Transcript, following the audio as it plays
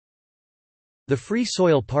The Free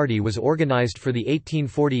Soil Party was organized for the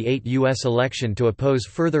 1848 U.S. election to oppose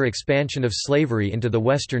further expansion of slavery into the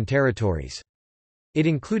Western territories. It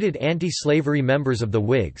included anti-slavery members of the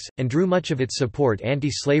Whigs, and drew much of its support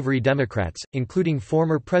anti-slavery Democrats, including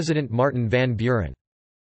former President Martin Van Buren.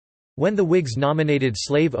 When the Whigs nominated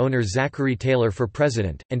slave owner Zachary Taylor for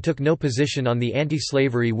president, and took no position on the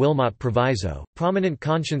anti-slavery Wilmot Proviso, prominent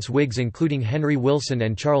conscience Whigs including Henry Wilson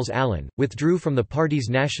and Charles Allen, withdrew from the party's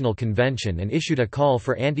national convention and issued a call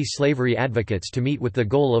for anti-slavery advocates to meet with the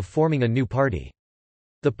goal of forming a new party.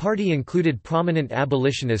 The party included prominent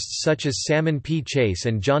abolitionists such as Salmon P. Chase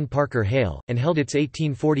and John Parker Hale, and held its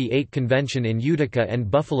 1848 convention in Utica and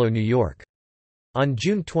Buffalo, New York. On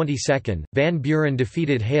June 22, Van Buren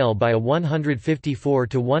defeated Hale by a 154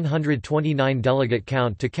 to 129 delegate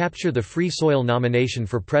count to capture the Free Soil nomination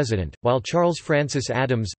for president, while Charles Francis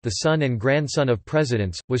Adams, the son and grandson of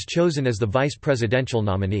presidents, was chosen as the vice presidential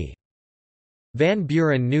nominee. Van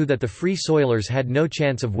Buren knew that the Free Soilers had no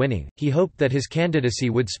chance of winning. He hoped that his candidacy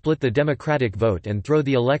would split the Democratic vote and throw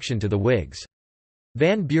the election to the Whigs.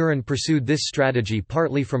 Van Buren pursued this strategy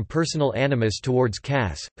partly from personal animus towards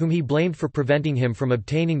Cass, whom he blamed for preventing him from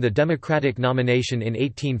obtaining the Democratic nomination in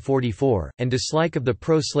 1844, and dislike of the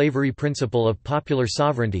pro-slavery principle of popular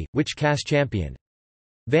sovereignty, which Cass championed.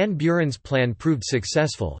 Van Buren's plan proved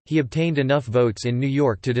successful. He obtained enough votes in New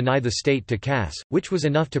York to deny the state to Cass, which was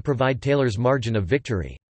enough to provide Taylor's margin of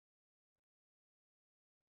victory.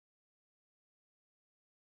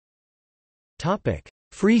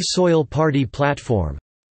 Free Soil Party platform.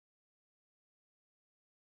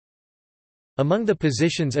 Among the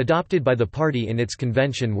positions adopted by the party in its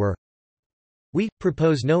convention were: We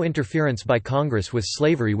propose no interference by Congress with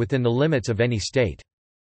slavery within the limits of any state.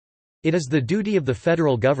 It is the duty of the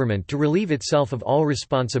federal government to relieve itself of all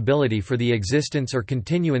responsibility for the existence or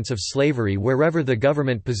continuance of slavery wherever the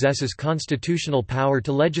government possesses constitutional power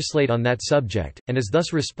to legislate on that subject, and is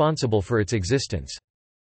thus responsible for its existence.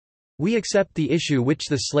 We accept the issue which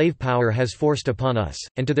the slave power has forced upon us,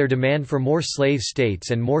 and to their demand for more slave states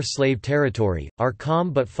and more slave territory, our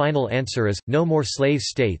calm but final answer is, no more slave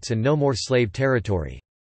states and no more slave territory.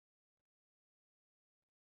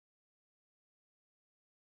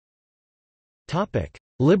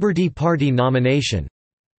 Liberty Party nomination.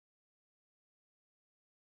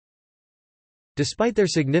 Despite their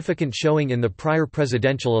significant showing in the prior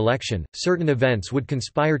presidential election, certain events would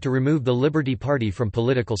conspire to remove the Liberty Party from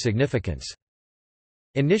political significance.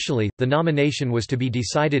 Initially, the nomination was to be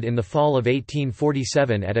decided in the fall of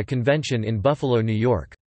 1847 at a convention in Buffalo, New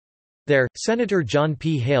York. There, Senator John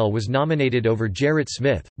P. Hale was nominated over Gerrit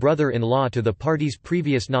Smith, brother-in-law to the party's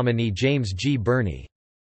previous nominee James G. Birney.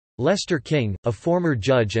 Lester King, a former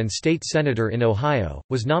judge and state senator in Ohio,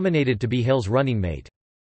 was nominated to be Hale's running mate.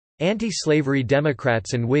 Anti-slavery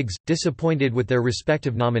Democrats and Whigs, disappointed with their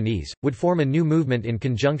respective nominees, would form a new movement in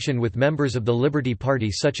conjunction with members of the Liberty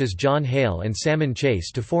Party such as John Hale and Salmon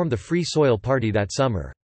Chase to form the Free Soil Party that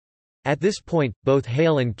summer. At this point, both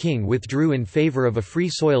Hale and King withdrew in favor of a Free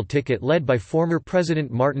Soil ticket led by former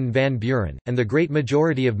President Martin Van Buren, and the great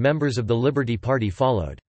majority of members of the Liberty Party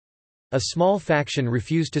followed. A small faction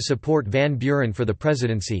refused to support Van Buren for the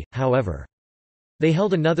presidency, however. They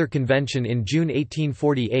held another convention in June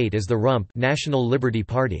 1848 as the Rump National Liberty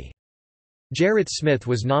Party. Gerrit Smith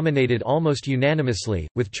was nominated almost unanimously,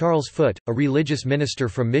 with Charles Foote, a religious minister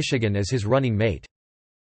from Michigan, as his running mate.